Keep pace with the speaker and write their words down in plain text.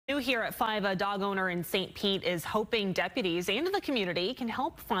New here at 5, a dog owner in St. Pete is hoping deputies and the community can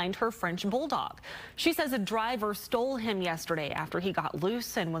help find her French bulldog. She says a driver stole him yesterday after he got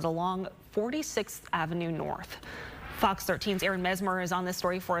loose and was along 46th Avenue North. Fox 13's Aaron Mesmer is on this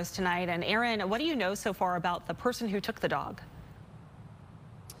story for us tonight. And Aaron, what do you know so far about the person who took the dog?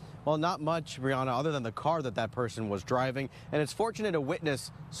 Well, not much, Brianna, other than the car that person was driving. And it's fortunate a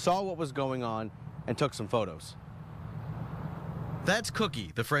witness saw what was going on and took some photos. That's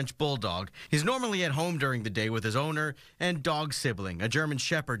Cookie, the French bulldog. He's normally at home during the day with his owner and dog sibling, a German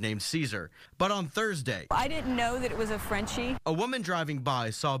shepherd named Caesar. But on Thursday, I didn't know that it was a Frenchie. A woman driving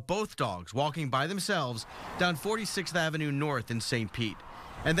by saw both dogs walking by themselves down 46th Avenue North in St. Pete.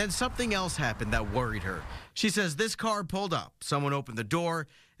 And then something else happened that worried her. She says this car pulled up, someone opened the door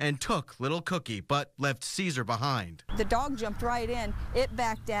and took little Cookie, but left Caesar behind. The dog jumped right in, it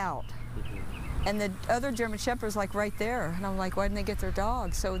backed out. And the other German shepherd's like right there. And I'm like, why didn't they get their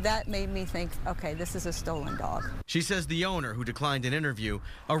dog? So that made me think, okay, this is a stolen dog. She says the owner, who declined an interview,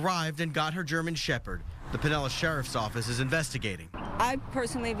 arrived and got her German shepherd. The Pinellas Sheriff's Office is investigating. I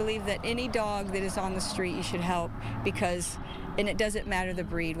personally believe that any dog that is on the street, you should help because, and it doesn't matter the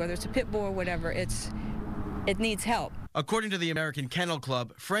breed, whether it's a pit bull or whatever, it needs help. According to the American Kennel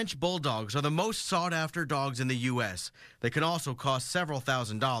Club, French bulldogs are the most sought-after dogs in the U.S. They can also cost several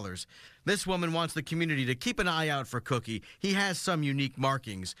 $1,000s. This woman wants the community to keep an eye out for Cookie. He has some unique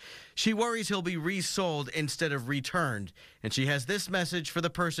markings. She worries he'll be resold instead of returned. And she has this message for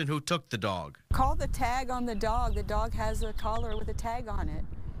the person who took the dog. Call the tag on the dog. The dog has a collar with a tag on it.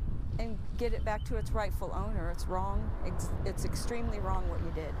 And get it back to its rightful owner. It's wrong. It's extremely wrong what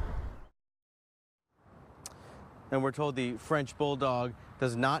you did. And we're told the French bulldog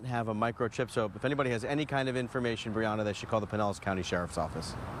does not have a microchip, so if anybody has any kind of information, Brianna, they should call the Pinellas County Sheriff's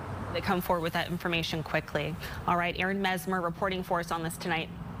Office. They come forward with that information quickly. All right, Aaron Mesmer reporting for us on this tonight.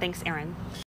 Thanks, Aaron.